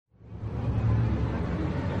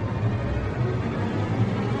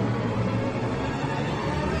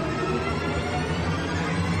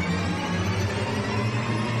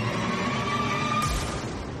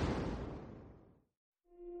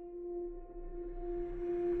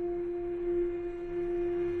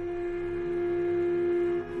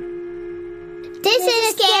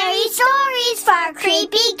Stories for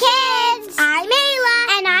Creepy Kids. I'm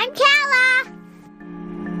Ayla. And I'm Kala.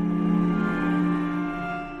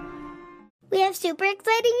 We have super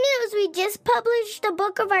exciting news. We just published a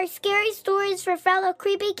book of our scary stories for fellow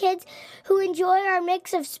creepy kids who enjoy our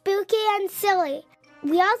mix of spooky and silly.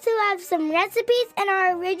 We also have some recipes and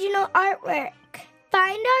our original artwork.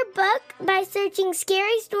 Find our book by searching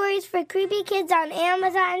Scary Stories for Creepy Kids on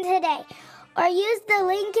Amazon today, or use the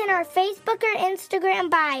link in our Facebook or Instagram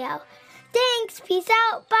bio. Thanks. Peace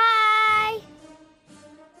out. Bye.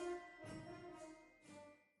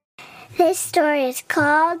 This story is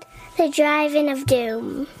called The Drive-In of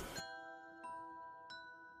Doom.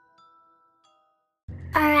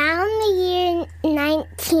 Around the year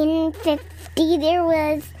 1950, there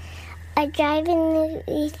was a drive-in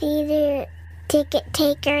movie theater ticket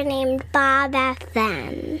taker named Bob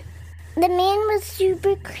FM. The man was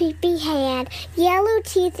super creepy. He had yellow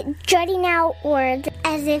teeth jutting outwards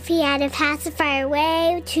as if he had a pacifier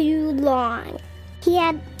way too long. He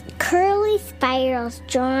had curly spirals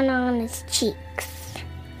drawn on his cheeks.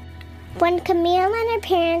 When Camille and her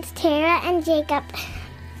parents, Tara and Jacob,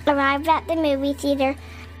 arrived at the movie theater,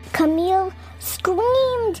 Camille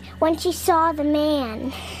screamed when she saw the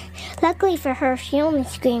man. Luckily for her, she only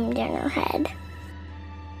screamed in her head.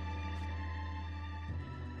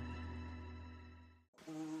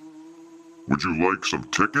 Would you like some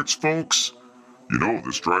tickets, folks? You know,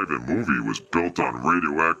 this drive-in movie was built on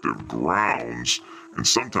radioactive grounds, and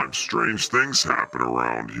sometimes strange things happen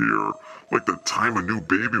around here. Like the time a new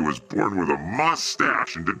baby was born with a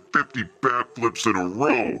mustache and did 50 backflips in a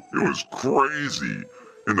row. It was crazy.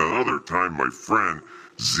 And another time my friend,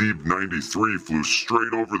 Zeeb93, flew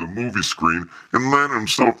straight over the movie screen and landed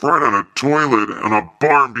himself right on a toilet on a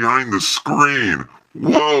barn behind the screen.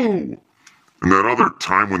 Whoa! And that other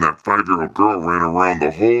time when that 5-year-old girl ran around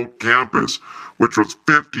the whole campus, which was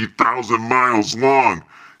 50,000 miles long,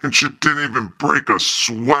 and she didn't even break a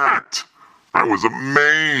sweat. I was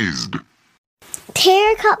amazed.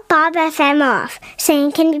 Tara cut Bob FM off,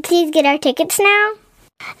 saying, "Can we please get our tickets now?"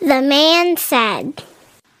 The man said,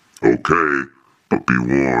 "Okay, but be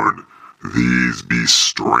warned, these be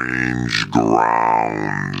strange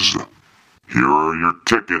grounds. Here are your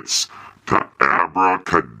tickets to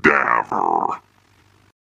Abracadaver."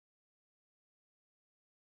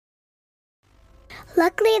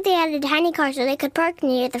 Luckily, they had a tiny car so they could park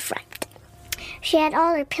near the front. She had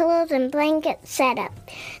all her pillows and blankets set up.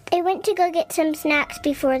 They went to go get some snacks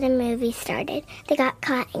before the movie started. They got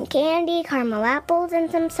cotton candy, caramel apples, and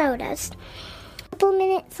some sodas. A couple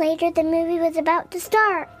minutes later, the movie was about to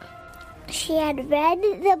start. She had read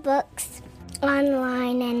the books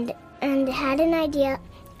online and had an idea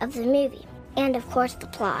of the movie, and of course the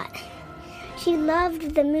plot. She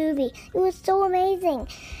loved the movie. It was so amazing.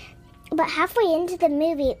 But halfway into the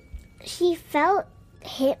movie, she felt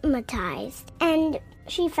hypnotized, and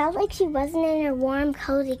she felt like she wasn't in her warm,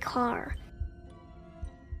 cozy car.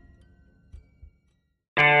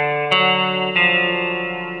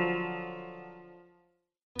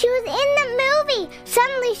 She was in the movie!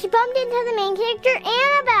 Suddenly, she bumped into the main character,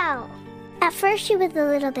 Annabelle! At first, she was a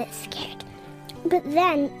little bit scared, but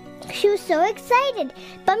then she was so excited,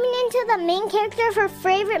 bumping into the main character of her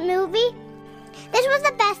favorite movie. This was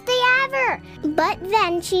the best day ever! But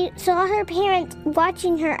then she saw her parents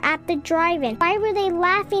watching her at the drive-in. Why were they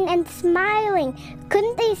laughing and smiling?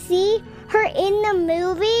 Couldn't they see her in the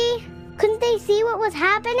movie? Couldn't they see what was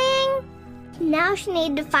happening? Now she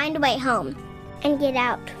needed to find a way home and get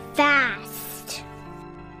out fast.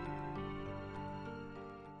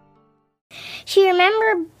 She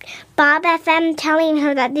remembered Bob FM telling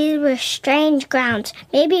her that these were strange grounds.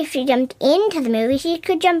 Maybe if she jumped into the movie, she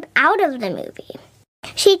could jump out of the movie.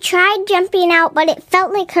 She tried jumping out, but it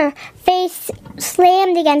felt like her face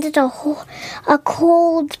slammed against a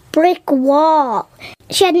cold brick wall.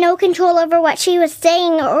 She had no control over what she was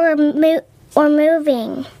saying or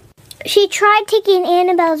moving. She tried taking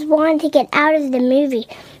Annabelle's wand to get out of the movie,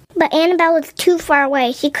 but Annabelle was too far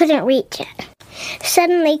away. She couldn't reach it.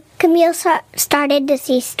 Suddenly, Camille started to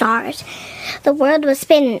see stars. The world was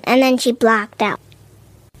spinning, and then she blacked out.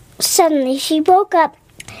 Suddenly, she woke up,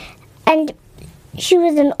 and she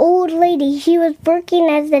was an old lady. She was working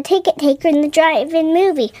as the ticket taker in the drive-in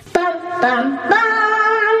movie. Bum, bum, bum!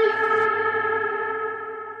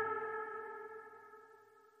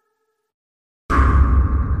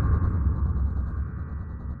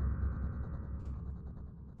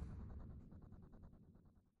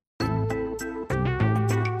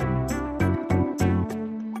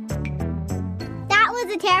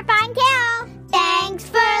 A terrifying tale. Thanks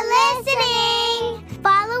for listening.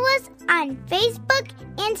 Follow us on Facebook,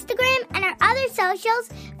 Instagram, and our other socials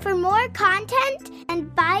for more content,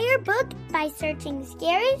 and buy your book by searching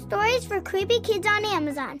Scary Stories for Creepy Kids on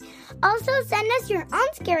Amazon. Also, send us your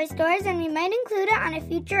own scary stories and we might include it on a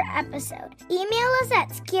future episode. Email us at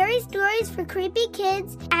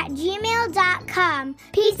scarystoriesforcreepykids@gmail.com.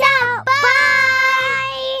 Peace out.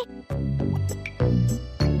 Bye!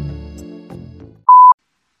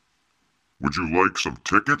 Would you like some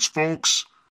tickets, folks?